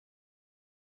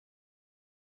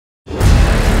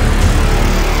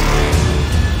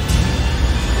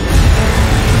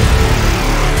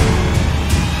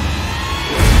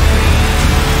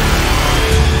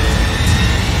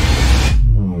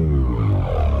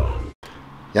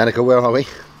Janicke, where are we?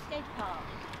 Skate park.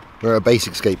 We're at a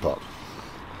basic skate park.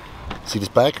 See this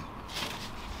bag?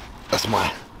 That's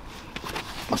my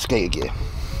skater gear.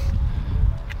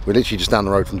 We're literally just down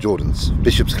the road from Jordan's,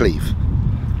 Bishop's Cleeve.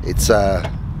 It's a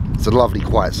lovely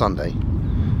quiet Sunday,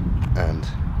 and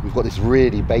we've got this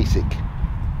really basic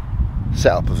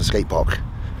setup of a skate park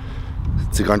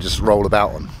to go and just roll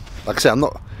about on. Like I said, I'm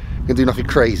not going to do nothing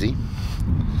crazy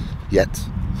yet,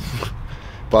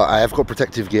 but I have got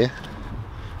protective gear.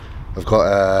 I've got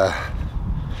a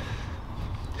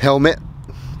helmet,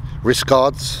 wrist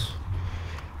guards.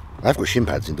 I've got shin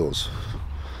pads indoors,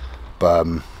 but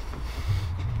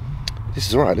this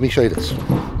is alright. Let me show you this.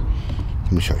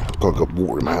 Let me show you. I've got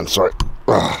water in my hand, sorry.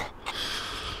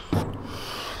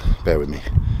 Bear with me.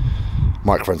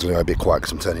 Microphone's going to go a bit quiet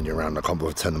because I'm turning you around. I can't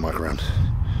bother to turn the mic around.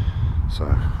 So,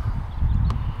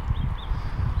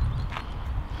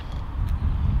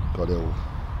 got a little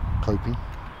coping.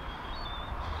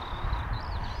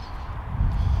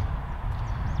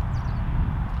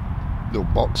 Little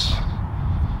box.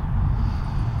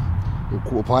 Little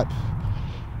quarter pipe.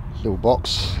 Little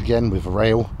box again with a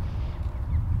rail.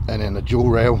 And then a dual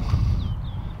rail.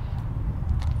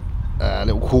 A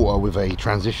little quarter with a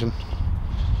transition.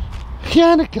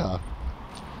 Janicke!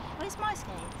 Where's my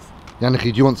skates? Janicke,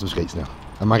 do you want some skates now?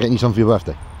 Am I getting you some for your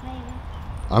birthday? Maybe.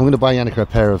 I'm going to buy Janicke a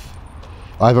pair of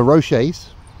either Rochers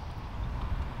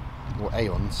or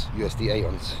Aeons, USD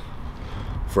Aeons,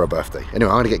 for her birthday. Anyway,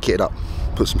 I'm going to get kitted up,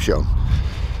 put some shit on,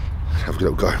 have a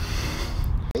little go.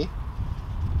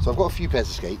 So I've got a few pairs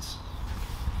of skates,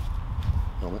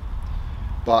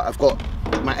 but I've got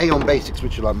my Aeon Basics,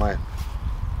 which are like my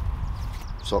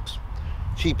socks.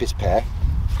 Cheapest pair,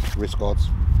 wrist guards,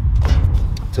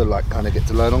 to like kind of get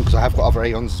to learn on, because I have got other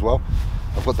Aeons as well.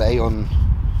 I've got the Aeon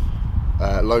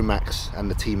Low Max and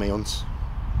the Team Aeons.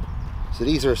 So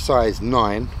these are a size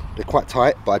 9. They're quite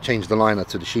tight, but I changed the liner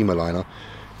to the Shima liner,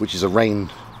 which is a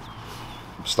rain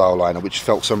style liner, which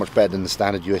felt so much better than the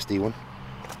standard USD one.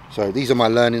 So these are my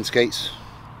learning skates.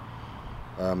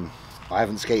 I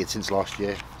haven't skated since last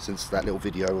year, since that little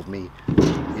video of me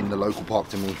in the local park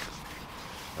to me.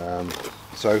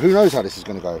 So who knows how this is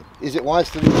going to go. Is it wise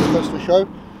to leave this close to the show?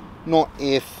 Not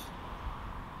if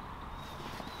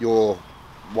you're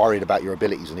worried about your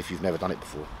abilities and if you've never done it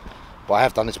before. But I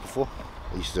have done this before.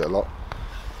 I used to do it a lot,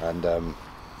 and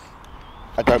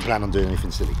I don't plan on doing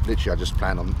anything silly. Literally, I just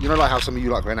plan on, you know, like how some of you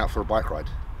like going out for a bike ride.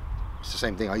 It's the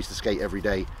same thing. I used to skate every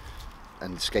day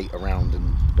and skate around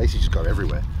and basically just go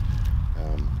everywhere.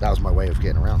 That was my way of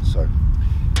getting around. So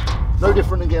no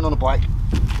different than getting on a bike,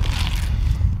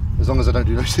 as long as I don't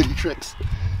do no silly tricks,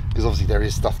 because obviously there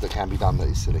is stuff that can be done that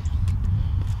is silly.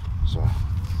 So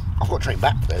I've got to train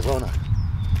back today as well now.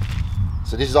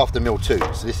 So this is after meal 2,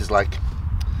 so this is like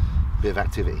a bit of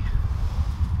activity.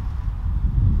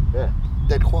 Yeah,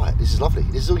 dead quiet. This is lovely.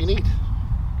 This is all you need.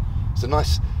 It's a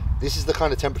nice, this is the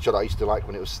kind of temperature that I used to like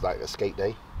when it was like a skate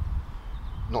day.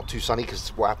 Not too sunny, because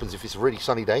what happens if it's a really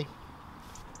sunny day,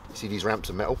 you see these ramps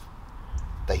of metal,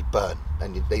 they burn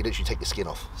and they literally take the skin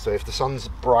off. So if the sun's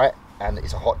bright and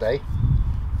it's a hot day,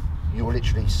 you will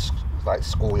literally like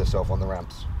score yourself on the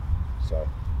ramps. So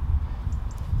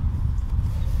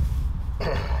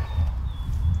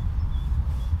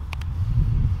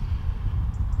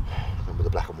remember the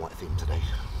black and white theme today.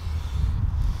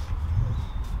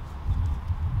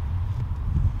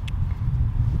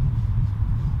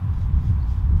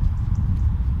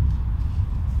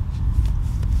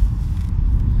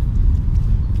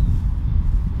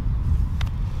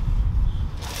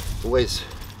 Always,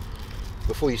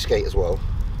 before you skate as well,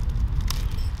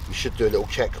 you should do a little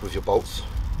check with your bolts.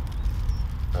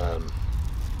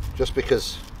 Just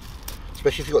because,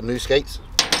 especially if you've got new skates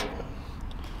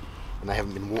and they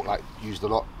haven't been used a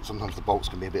lot, sometimes the bolts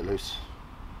can be a bit loose.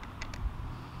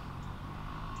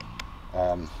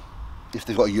 If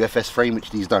they've got a UFS frame, which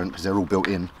these don't because they're all built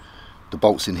in, the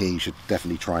bolts in here you should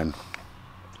definitely try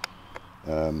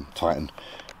and tighten.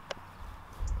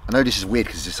 I know this is weird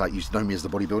because it's like you know me as the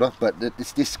bodybuilder, but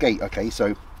this skate, okay,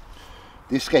 so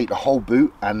this skate, the whole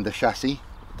boot and the chassis,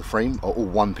 the frame, are all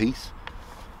one piece.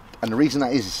 And the reason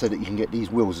that is so that you can get these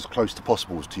wheels as close to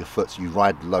possible to your foot, so you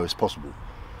ride the lowest possible.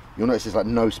 You'll notice there's like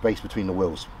no space between the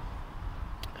wheels.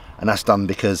 And that's done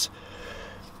because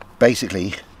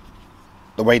basically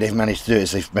the way they've managed to do it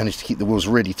is they've managed to keep the wheels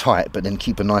really tight, but then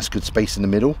keep a nice good space in the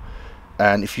middle.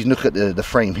 And if you look at the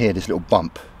frame here, this little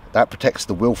bump, that protects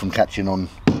the wheel from catching on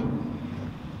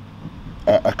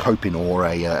a coping or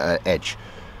a edge.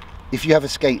 If you have a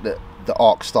skate that the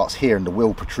arc starts here and the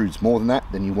wheel protrudes more than that,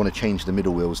 then you want to change the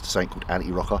middle wheels to something called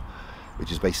anti-rocker,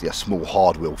 which is basically a small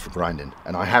hard wheel for grinding.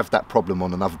 And I have that problem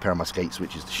on another pair of my skates,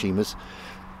 which is the Shimas,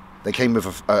 They came with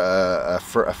a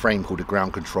frame called a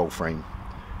ground control frame,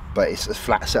 but it's a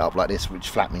flat setup like this, which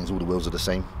flat means all the wheels are the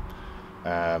same.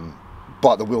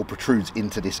 But the wheel protrudes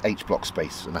into this H-block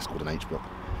space, and that's called an H-block.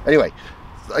 Anyway,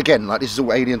 again, like this is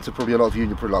all alien to probably a lot of you, and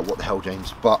you're probably like, what the hell,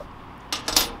 James? But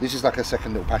this is like a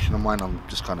second little passion of mine. I'm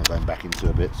just kind of going back into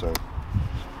a bit, so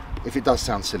if it does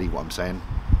sound silly what I'm saying,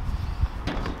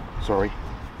 sorry.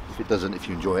 If it doesn't, if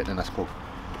you enjoy it, then that's cool.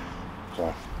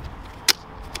 So.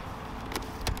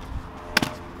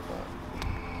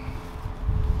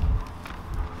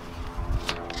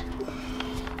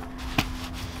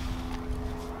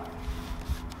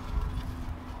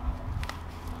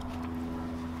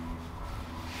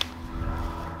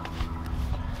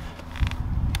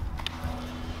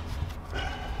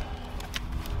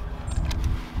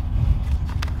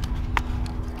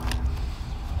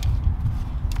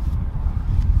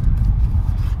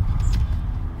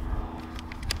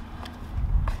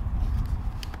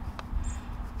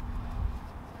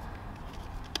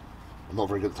 I'm not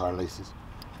very good at tying laces.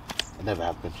 I never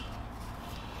have been.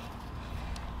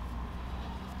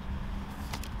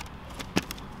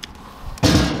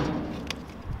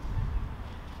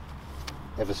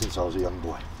 Ever since I was a young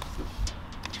boy. So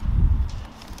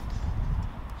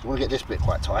I want to get this bit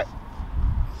quite tight.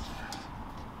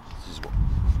 This is what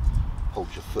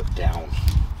holds your foot down.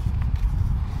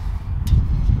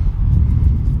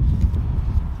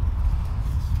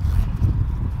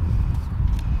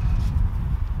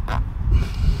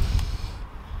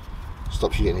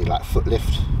 Stops you getting any like foot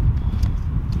lift.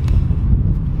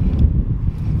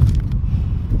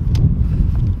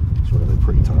 Just want to be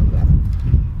pretty tight with that.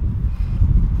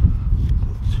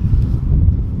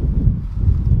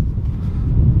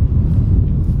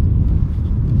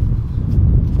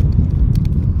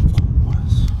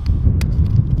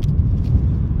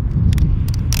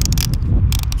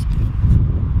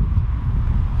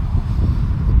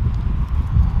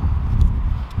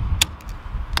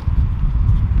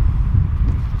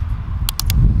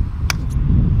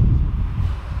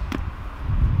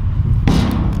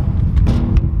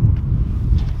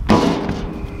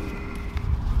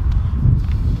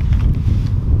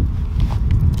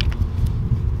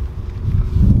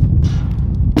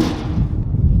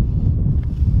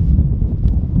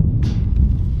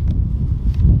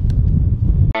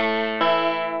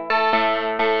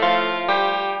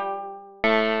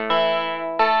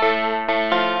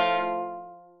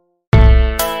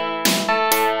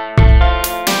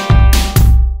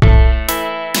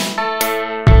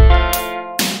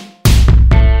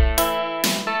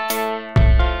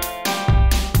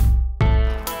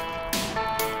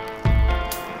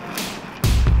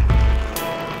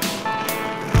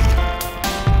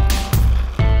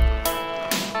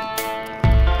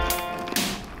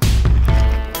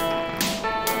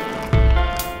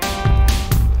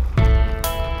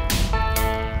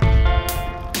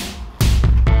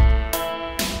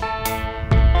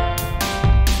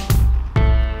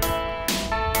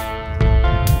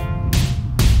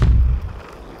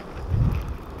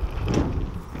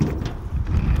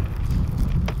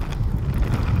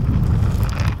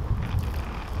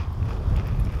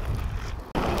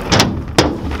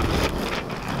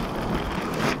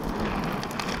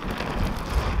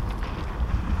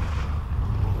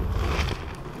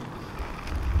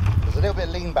 A little bit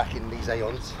of lean back in these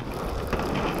Aeons.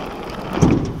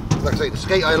 Like I say, the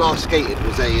skate I last skated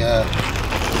was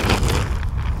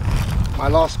my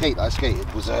last skate that I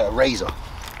skated was a Razor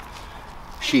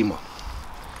Shima,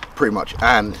 pretty much.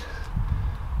 And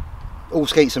all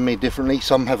skates are made differently.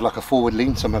 Some have like a forward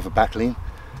lean, some have a back lean,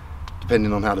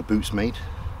 depending on how the boot's made.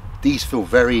 These feel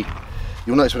very,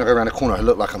 you'll notice when I go around the corner, I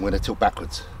look like I'm going to tilt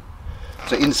backwards.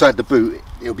 So inside the boot,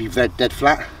 it'll be dead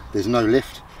flat. There's no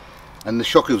lift. And the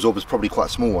shock absorber is probably quite a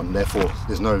small one, therefore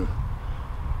there's no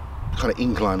kind of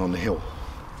incline on the hill.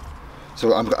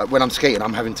 So when I'm skating,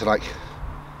 I'm having to like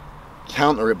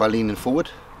counter it by leaning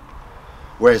forward.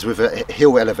 Whereas with a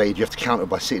hill elevated, you have to counter it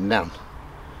by sitting down.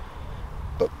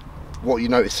 But what you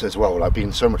notice as well, like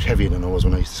being so much heavier than I was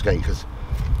when I used to skate, because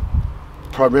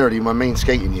primarily my main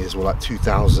skating years were like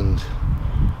 2000.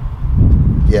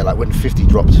 Yeah, like when 50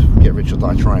 dropped, Get Rich or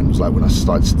Die Trying was like when I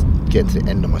started getting to the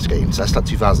end of my skating. So that's like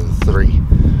 2003.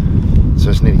 So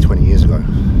it's nearly 20 years ago.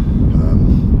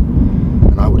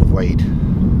 And I would have weighed,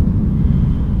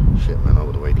 shit man, I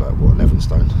would have weighed like what, 11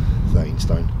 stone, 13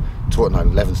 stone,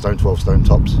 11 stone, 12 stone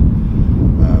tops.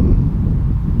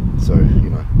 So, you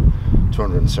know,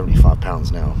 275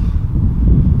 pounds now.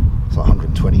 It's like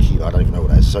 120 kilo, I don't even know what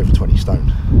that is. It's over 20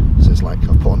 stone. So it's like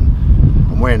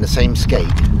I'm wearing the same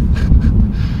skate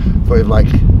but with like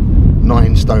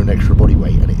 9 stone extra body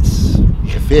weight, and it's,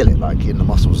 you can feel it like in the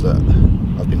muscles that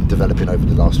I've been developing over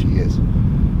the last few years.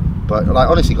 But like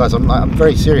honestly guys, I'm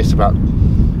very serious about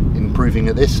improving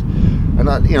at this, and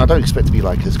I don't expect to be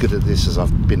like as good at this as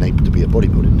I've been able to be at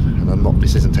bodybuilding, and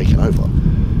this isn't taking over,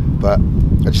 but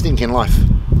I just think in life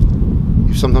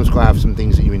you've sometimes got to have some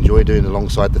things that you enjoy doing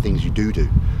alongside the things you do,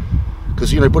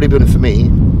 because bodybuilding for me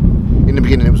in the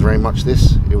beginning it was very much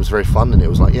this, it was very fun, and it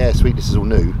was like, yeah sweet, this is all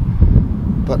new,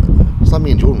 but it's like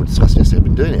me and Jordan were discussing yesterday, I've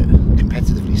been doing it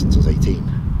competitively since I was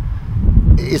 18.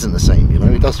 It isn't the same,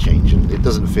 it does change, and it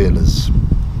doesn't feel as,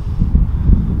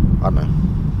 I don't know,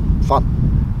 fun.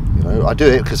 I do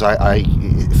it because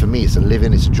for me it's a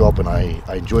living, it's a job, and I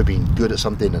enjoy being good at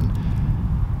something, and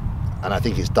I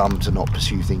think it's dumb to not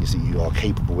pursue things that you are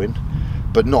capable in,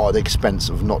 but not at the expense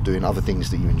of not doing other things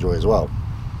that you enjoy as well.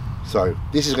 So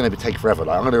this is going to take forever.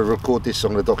 Like, I'm going to record this,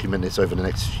 I'm going to document this over the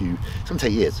next few, it's going to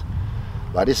take years.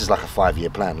 Like, this is like a 5-year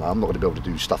plan. Like, I'm not going to be able to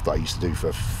do stuff that I used to do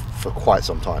for quite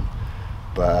some time.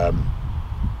 But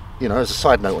as a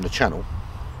side note on the channel,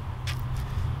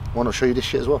 why not show you this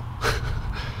shit as well?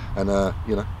 And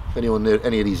if anyone,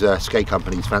 any of these skate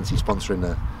companies fancy sponsoring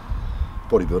the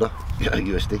Bodybuilder,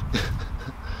 USD,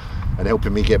 and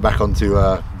helping me get back onto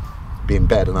being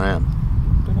better than I am,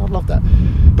 then I'd love that.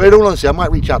 But in all honesty, I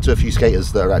might reach out to a few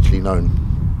skaters that are actually known.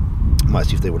 I might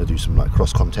see if they want to do some like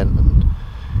cross content, and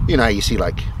you see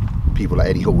like people like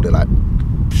Eddie Hall, they're like,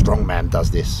 strongman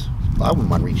does this. I wouldn't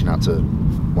mind reaching out to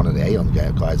one of the Aeon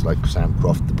guys like Sam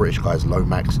Croft, the British guys,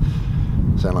 Lomax,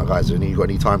 saying like, guys, have you got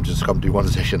any time to just come do one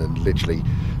session and literally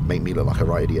make me look like a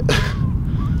right idiot?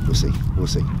 We'll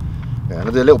see. Yeah, and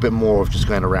I'll do a little bit more of just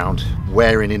going around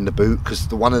wearing in the boot, because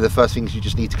one of the first things you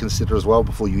just need to consider as well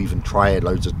before you even try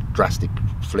loads of drastic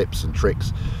flips and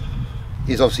tricks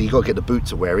is obviously you've got to get the boot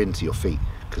to wear into your feet,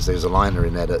 because there's a liner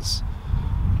in there that's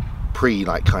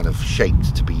kind of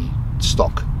shaped to be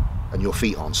stock, and your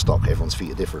feet aren't stock. Everyone's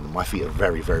feet are different, and my feet are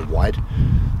very, very wide.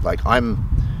 Like, I'm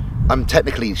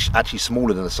technically actually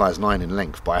smaller than a size 9 in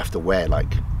length, but I have to wear I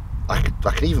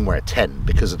could even wear a 10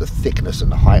 because of the thickness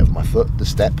and the height of my foot, the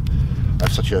step. I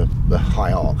have such a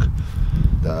high arc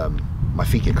that my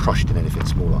feet get crushed in anything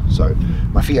smaller. So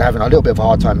my feet are having a little bit of a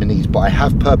hard time in these, but I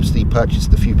have purposely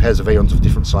purchased a few pairs of Aeons of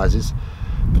different sizes,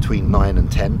 between 9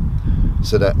 and 10,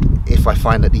 so that if I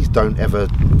find that these don't ever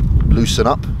loosen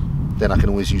up, then I can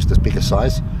always use the bigger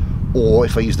size. Or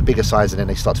if I use the bigger size and then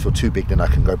they start to feel too big, then I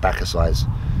can go back a size.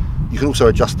 You can also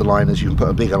adjust the liners. You can put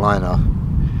a bigger liner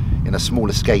in a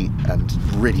smaller skate and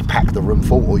really pack the room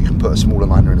full, or you can put a smaller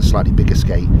liner in a slightly bigger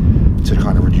skate to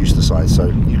kind of reduce the size.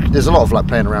 So there's a lot of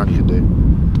playing around you can do.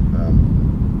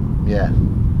 Yeah,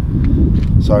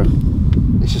 so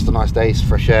it's just a nice day, it's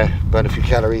fresh air, burn a few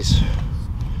calories,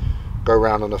 go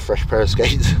around on a fresh pair of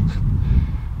skates,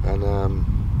 and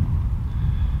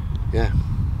yeah,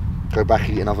 go back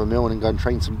and eat another meal and then go and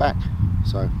train some back.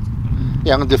 So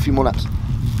yeah, I'm gonna do a few more laps.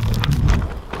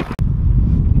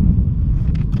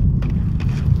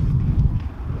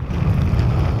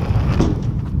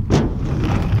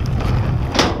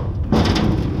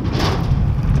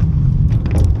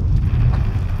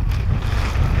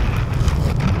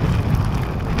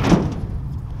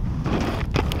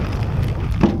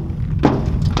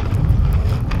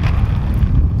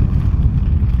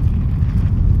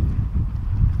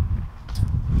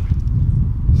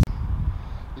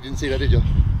 See that, did you?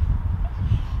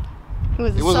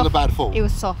 It wasn't a bad fall. It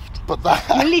was soft. But that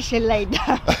You literally laid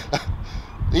down.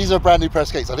 These are a brand new pair of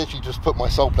skates. I literally just put my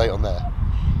sole plate on there.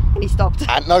 And he stopped.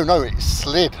 And no, it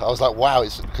slid. I was like, wow,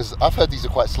 it's because I've heard these are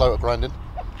quite slow at grinding.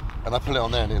 And I put it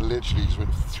on there and it literally just went.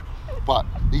 But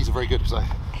these are very good because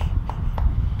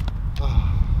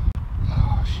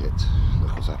oh shit.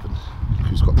 Look what's happened. Look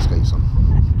who's got the skates on.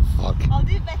 Fuck. I'll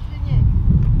do better than you.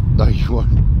 No, you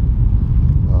won't.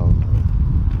 Oh no.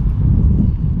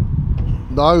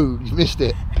 No, you missed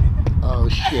it. Oh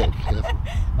shit.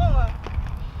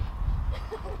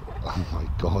 Oh my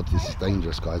god, this is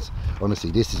dangerous, guys.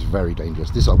 Honestly, this is very dangerous.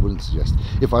 This I wouldn't suggest.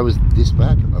 If I was this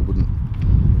bad, I wouldn't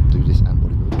do this and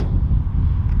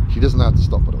bodybuilding. She doesn't know how to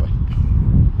stop, by the way.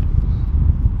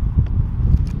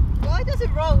 Why does it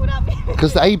roll without me?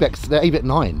 Because the ABEC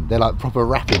 9, they're like proper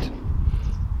rapid.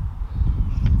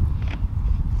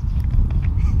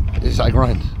 It's like a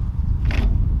grind.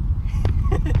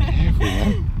 Careful,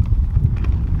 man.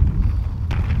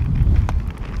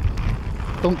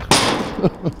 Donk.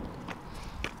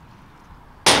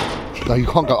 No, you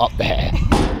can't go up there.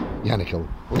 Janicke,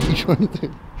 what are you trying to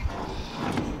do?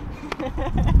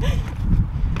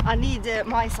 I need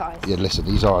my size. Yeah, listen,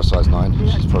 these are a size 9.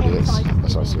 She's probably a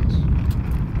size 6.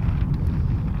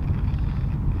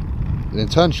 And then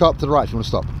turn sharp to the right if you want to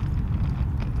stop.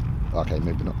 Okay,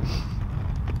 maybe not.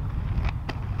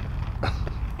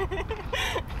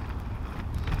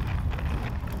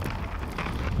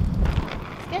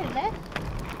 Get in there.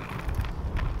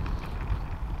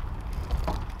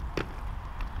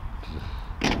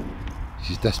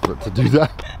 She's desperate to do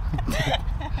that.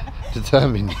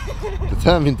 determined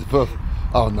to put.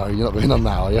 Oh no, you're not going on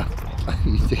now, are you?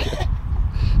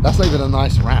 That's not even a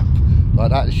nice ramp. Like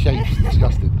that shape's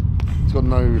disgusting. It's got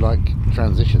no like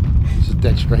transition. It's just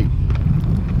dead straight.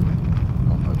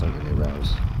 Oh no, don't get me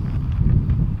aroused.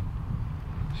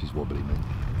 She's wobbly, mate.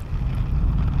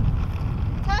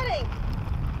 Turning.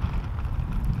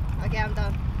 Okay, I'm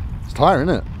done. It's tiring,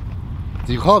 isn't it?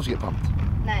 Do your calves get pumped?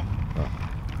 No.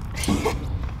 Oh.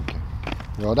 Okay.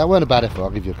 Well, that weren't a bad effort. I'll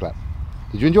give you a clap.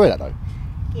 Did you enjoy that though?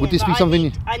 Yeah, Would this be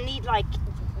something? I need like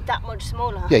that much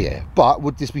smaller. Yeah, yeah. But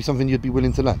would this be something you'd be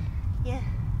willing to learn? Yeah.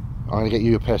 I'm going to get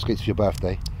you a pair of skates for your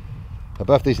birthday. Her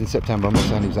birthday's in September. I'm not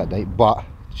saying the exact date, but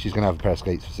she's going to have a pair of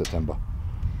skates for September.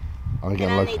 I'm going to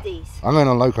get on I Loco. need these. I'm going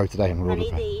on Loco today and I order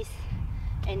need them. these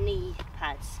and knee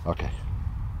pads. Okay.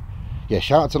 Yeah,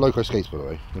 shout out to Loco Skates, by the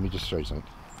way. Let me just show you something.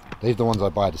 These are the ones I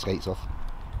buy the skates off.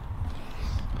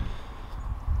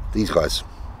 These guys,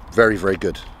 very, very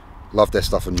good. Love their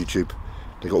stuff on YouTube.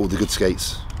 They got all the good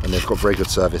skates and they've got very good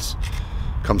service.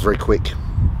 Comes very quick.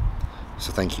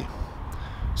 So thank you.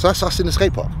 So that's us in the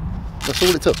skate park. That's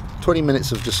all it took. 20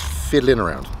 minutes of just fiddling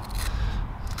around.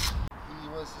 He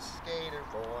was a skater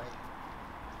boy.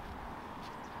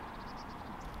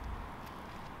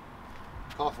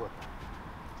 Calf work.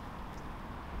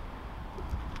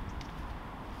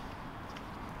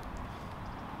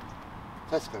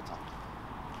 Tesco time.